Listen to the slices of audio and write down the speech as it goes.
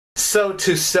So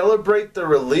to celebrate the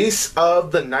release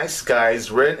of The Nice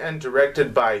Guys, written and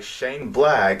directed by Shane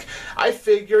Black, I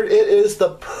figured it is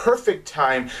the perfect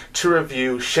time to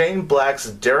review Shane Black's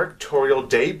directorial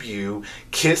debut,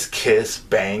 Kiss Kiss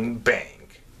Bang Bang.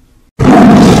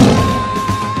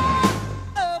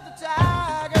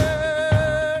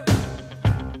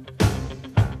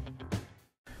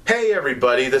 Hey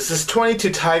everybody, this is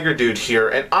 22 Tiger Dude here,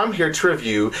 and I'm here to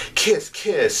review Kiss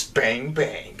Kiss Bang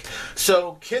Bang.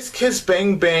 So, Kiss Kiss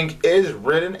Bang Bang is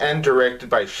written and directed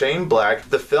by Shane Black.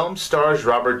 The film stars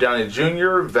Robert Downey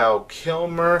Jr., Val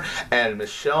Kilmer, and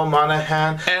Michelle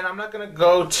Monaghan. And I'm not going to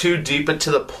go too deep into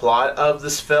the plot of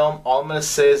this film. All I'm going to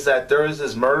say is that there is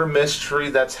this murder mystery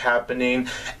that's happening,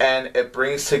 and it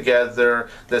brings together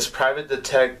this private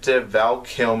detective, Val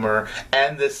Kilmer,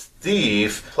 and this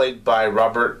thief played by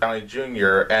Robert Downey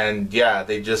Jr. And yeah,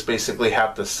 they just basically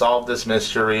have to solve this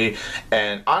mystery.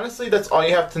 And honestly, that's all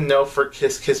you have to know for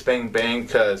Kiss Kiss Bang Bang,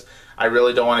 because I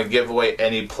really don't want to give away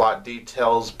any plot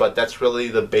details, but that's really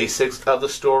the basics of the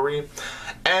story.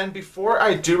 And before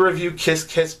I do review Kiss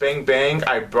Kiss Bang Bang,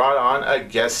 I brought on a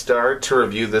guest star to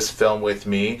review this film with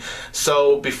me.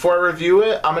 So before I review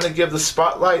it, I'm going to give the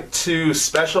spotlight to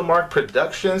Special Mark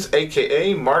Productions,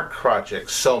 aka Mark Krojcik.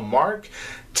 So Mark,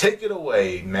 take it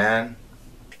away, man.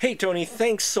 Hey Tony,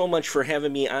 thanks so much for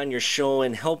having me on your show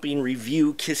and helping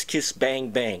review Kiss Kiss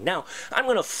Bang Bang. Now, I'm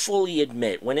going to fully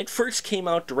admit, when it first came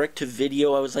out direct to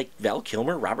video, I was like, Val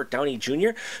Kilmer, Robert Downey Jr.?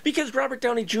 Because Robert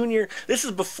Downey Jr., this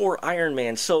is before Iron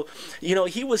Man, so, you know,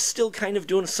 he was still kind of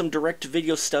doing some direct to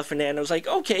video stuff and I was like,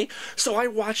 okay. So I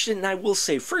watched it, and I will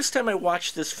say, first time I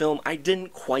watched this film, I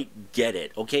didn't quite get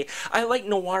it, okay? I like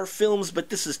noir films, but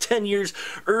this is 10 years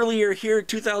earlier here,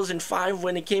 2005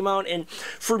 when it came out, and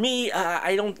for me,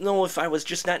 I don't know if I was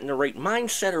just not in the right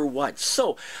mindset or what.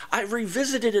 So I've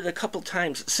revisited it a couple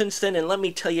times since then, and let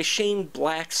me tell you, Shane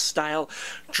Black's style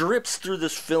drips through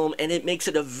this film, and it makes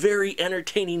it a very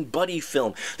entertaining buddy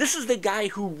film. This is the guy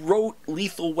who wrote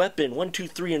Lethal Weapon 1, 2,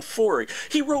 3, and 4.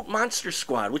 He wrote Monster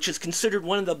Squad, which is considered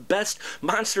one of the best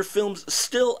monster films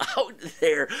still out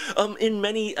there in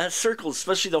many circles,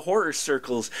 especially the horror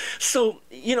circles. So,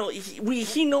 you know,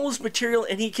 he knows material,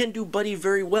 and he can do buddy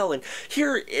very well. And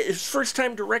here, his first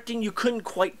time directing, you couldn't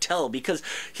quite tell, because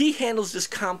he handles this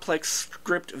complex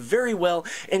script very well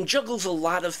and juggles a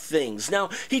lot of things. Now,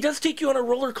 he does take you on a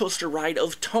roller coaster ride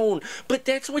of tone, but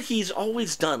that's what he's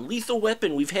always done. Lethal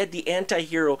Weapon, we've had the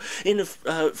anti-hero in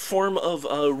the form of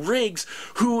Riggs,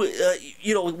 who,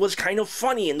 you know, was kind of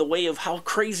funny in the way of how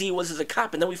crazy he was as a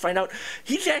cop, and then we find out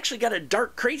he's actually got a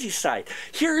dark, crazy side.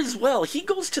 Here as well, he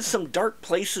goes to some dark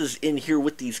places in here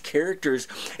with these characters,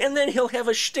 and then he'll have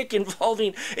a shtick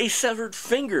involving a severed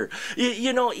finger.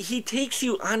 You know, he takes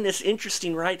you on this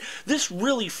interesting ride. This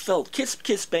really felt, Kiss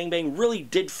Kiss Bang Bang really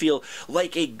did feel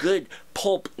like a good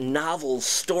pulp novel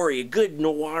story, a good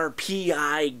noir,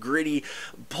 PI, gritty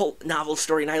pulp novel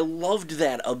story, and I loved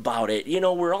that about it. You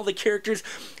know, where all the characters,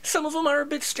 some of them are a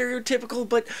bit stereotypical,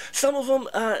 but some of them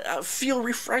feel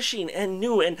refreshing and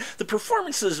new, and the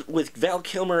performances with Val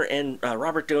Kilmer and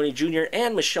Robert Downey Jr.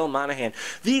 and Michelle Monaghan,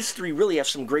 these three really have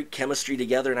some great chemistry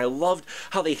together, and I loved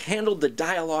how they handled the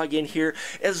dialogue in here,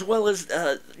 as well as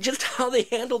just how they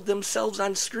handled themselves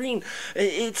on screen.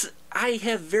 I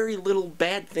have very little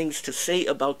bad things to say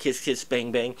about Kiss Kiss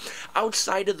Bang Bang,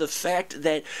 outside of the fact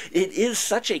that it is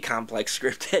such a complex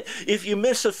script that if you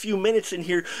miss a few minutes in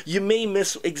here, you may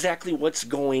miss exactly what's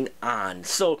going on.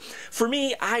 So, for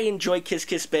me, I enjoy Kiss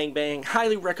Kiss Bang Bang,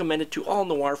 highly recommend it to all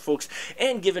noir folks,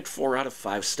 and give it 4 out of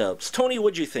 5 stubs. Tony,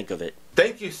 what'd you think of it?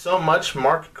 Thank you so much,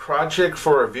 Mark Krojcik,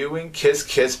 for reviewing Kiss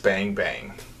Kiss Bang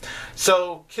Bang.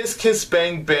 So, Kiss Kiss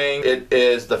Bang Bang, it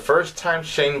is the first time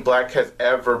Shane Black has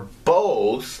ever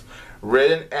both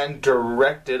written and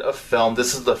directed a film.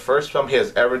 This is the first film he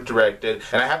has ever directed,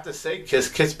 and I have to say, Kiss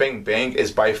Kiss Bang Bang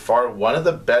is by far one of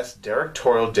the best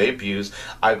directorial debuts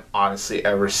I've honestly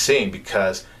ever seen,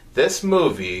 because this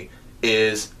movie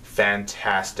is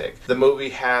fantastic. The movie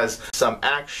has some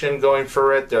action going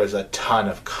for it, there's a ton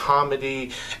of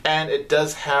comedy, and it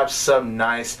does have some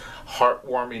nice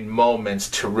heartwarming moments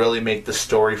to really make the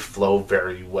story flow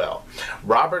very well.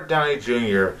 Robert Downey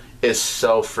Jr. is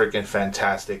so freaking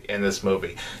fantastic in this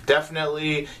movie.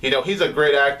 Definitely, you know, he's a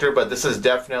great actor, but this is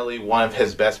definitely one of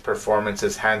his best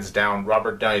performances, hands down.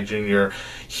 Robert Downey Jr.,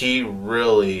 he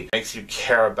really makes you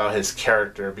care about his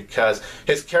character, because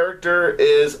his character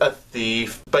is a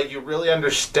thief, but you really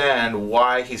understand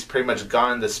why he's pretty much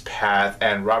gone this path,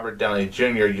 and Robert Downey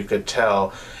Jr., you could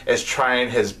tell, is trying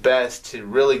his best to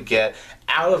really get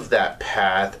out of that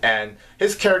path, and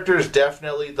his character is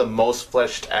definitely the most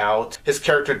fleshed out. His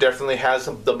character definitely has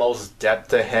the most depth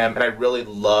to him, and I really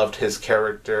loved his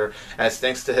character, and it's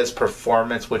thanks to his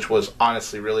performance, which was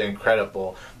honestly really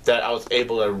incredible, that I was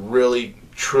able to really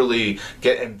truly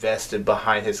get invested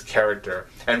behind his character.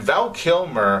 And Val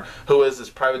Kilmer, who is this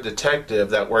private detective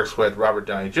that works with Robert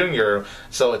Downey Jr.,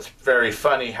 so it's very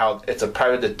funny how it's a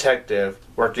private detective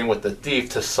working with the thief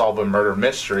to solve a murder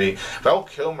mystery. Val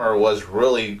Kilmer was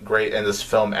really great in this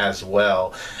film as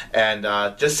well, and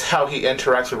just how he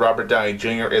interacts with Robert Downey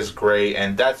Jr. is great,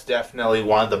 and that's definitely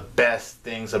one of the best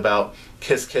things about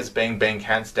Kiss Kiss Bang Bang,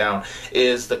 hands down,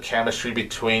 is the chemistry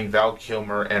between Val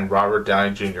Kilmer and Robert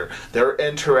Downey Jr. Their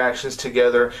interactions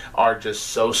together are just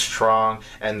so strong,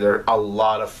 and they're a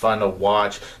lot of fun to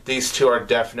watch. These two are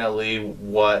definitely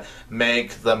what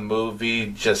make the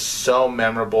movie just so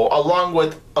memorable, along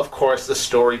with, of course, the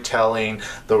storytelling,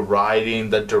 the writing,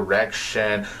 the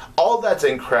direction. All that's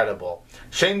incredible.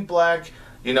 Shane Black,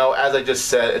 you know, as I just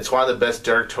said, it's one of the best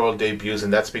directorial debuts,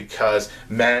 and that's because,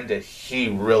 man, did he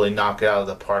really knock it out of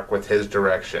the park with his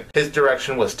direction. His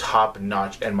direction was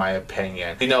top-notch, in my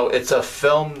opinion. You know, it's a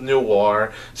film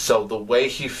noir, so the way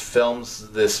he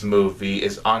films this movie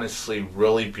is honestly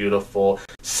really beautiful.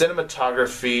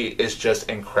 Cinematography is just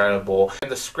incredible,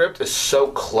 and the script is so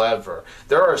clever.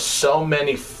 There are so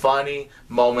many funny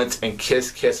moments in Kiss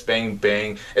Kiss Bang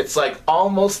Bang. It's like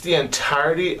almost the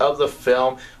entirety of the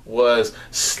film was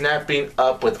snapping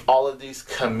up with all of these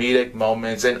comedic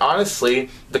moments, and honestly,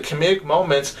 the comedic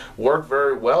moments work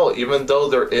very well. Even though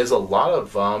there is a lot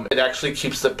of them, it actually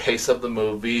keeps the pace of the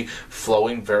movie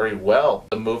flowing very well.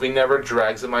 The movie never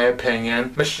drags, in my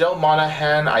opinion. Michelle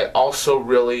Monaghan, I also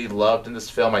really loved in this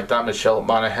film. I thought Michelle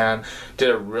Monaghan did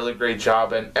a really great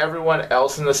job, and everyone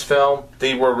else in this film,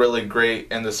 they were really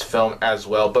great in this film as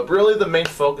well. But really, the main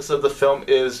focus of the film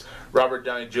is Robert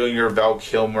Downey Jr., Val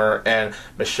Kilmer, and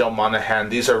Michelle Monaghan.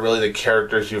 These are really the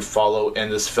characters you follow in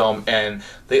this film, and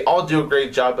they all do a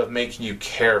great job of making you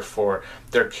care for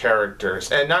their characters.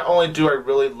 And not only do I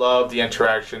really love the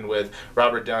interaction with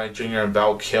Robert Downey Jr. and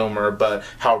Val Kilmer, but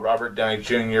how Robert Downey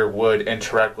Jr. would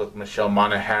interact with Michelle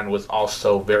Monaghan was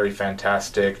also very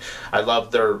fantastic. I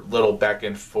love their little back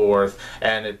and forth,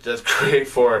 and it does create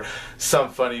for some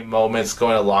funny moments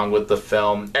going along with the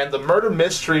film. And the murder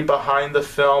mystery behind the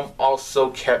film also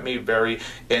kept me very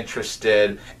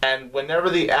interested. And whenever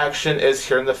the action is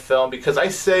here in the film, because I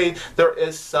say there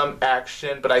is some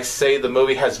action, but I say the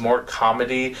movie has more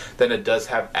comedy than it does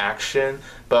have action.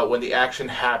 But when the action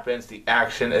happens, the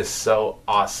action is so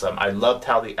awesome. I loved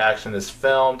how the action is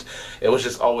filmed. It was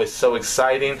just always so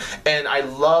exciting. And I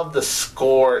love the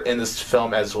score in this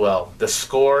film as well. The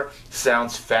score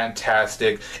sounds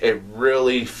fantastic. It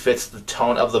really fits the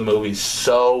tone of the movie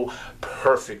so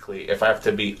perfectly, if I have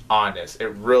to be honest. It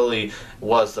really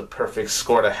was the perfect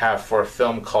score to have for a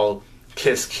film called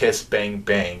Kiss Kiss Bang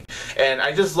Bang. And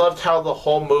I just loved how the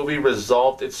whole movie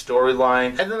resolved its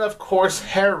storyline. And then of course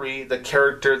Harry, the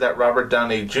character that Robert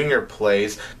Downey Jr.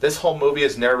 plays, this whole movie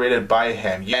is narrated by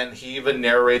him. And he even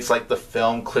narrates like the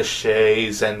film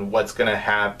cliches and what's gonna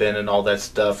happen and all that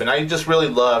stuff. And I just really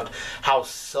loved how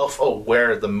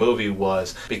self-aware the movie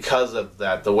was because of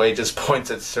that. The way it just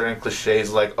points at certain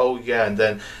cliches like, oh yeah, and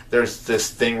then there's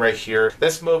this thing right here.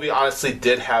 This movie honestly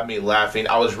did have me laughing.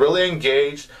 I was really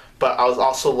engaged, but I was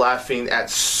also laughing at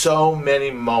so many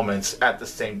moments at the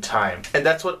same time. And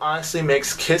that's what honestly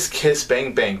makes Kiss Kiss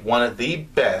Bang Bang one of the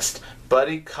best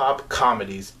buddy cop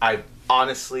comedies I've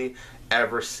honestly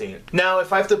ever seen. Now,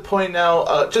 if I have to point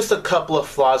out just a couple of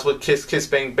flaws with Kiss Kiss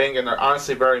Bang Bang, and they're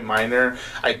honestly very minor,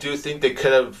 I do think they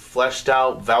could have fleshed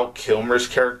out Val Kilmer's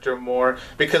character more,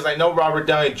 because I know Robert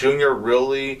Downey Jr.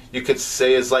 really, you could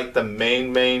say, is like the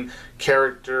main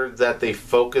character that they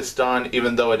focused on,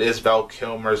 even though it is Val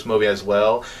Kilmer's movie as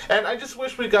well. And I just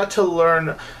wish we got to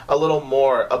learn a little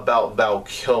more about Val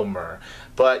Kilmer.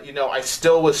 But, you know, I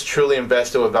still was truly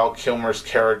invested with Val Kilmer's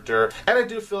character. And I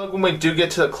do feel like when we do get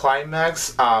to the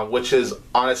climax, which is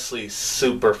honestly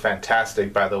super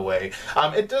fantastic, by the way,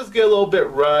 it does get a little bit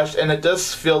rushed, and it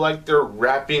does feel like they're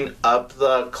wrapping up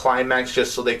the climax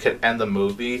just so they could end the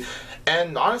movie.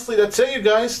 And honestly, that's it, you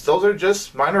guys. Those are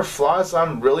just minor flaws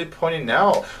I'm really pointing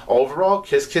out. Overall,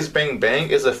 Kiss Kiss Bang Bang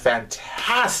is a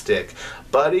fantastic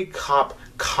buddy cop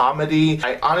comedy.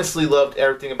 I honestly loved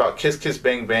everything about Kiss Kiss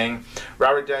Bang Bang.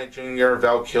 Robert Downey Jr.,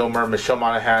 Val Kilmer, Michelle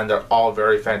Monaghan, they're all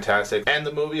very fantastic. And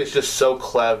the movie is just so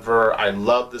clever. I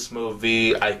love this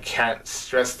movie. I can't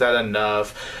stress that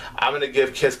enough. I'm going to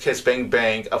give Kiss Kiss Bang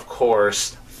Bang, of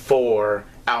course, 4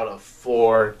 out of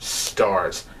 4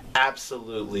 stars.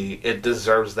 absolutely, it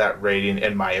deserves that rating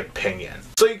in my opinion.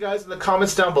 So you guys in the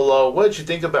comments down below, what did you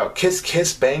think about Kiss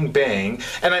Kiss Bang Bang?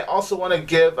 And I also want to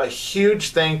give a huge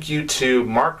thank you to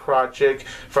Mark Krojcik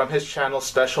from his channel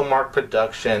Special Mark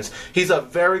Productions. He's a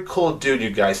very cool dude,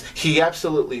 you guys. He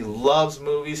absolutely loves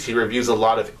movies. He reviews a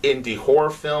lot of indie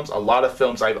horror films, a lot of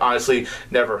films I've honestly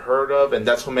never heard of, and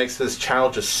that's what makes this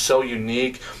channel just so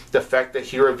unique. The fact that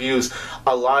he reviews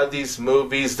a lot of these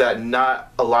movies that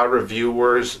not a lot of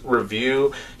reviewers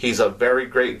review. He's a very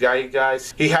great guy, you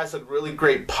guys. He has a really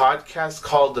great podcast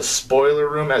called The Spoiler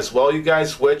Room as well, you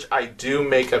guys, which I do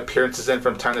make appearances in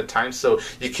from time to time, so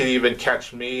you can even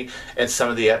catch me in some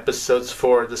of the episodes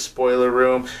for The Spoiler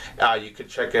Room. You can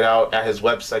check it out at his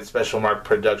website,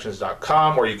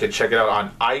 specialmarkproductions.com, or you can check it out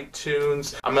on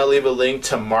iTunes. I'm going to leave a link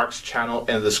to Mark's channel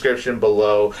in the description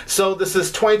below. So this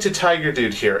is 22 Tiger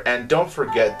Dude here, and don't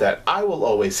forget that I will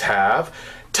always have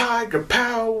Tiger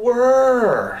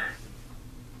Power!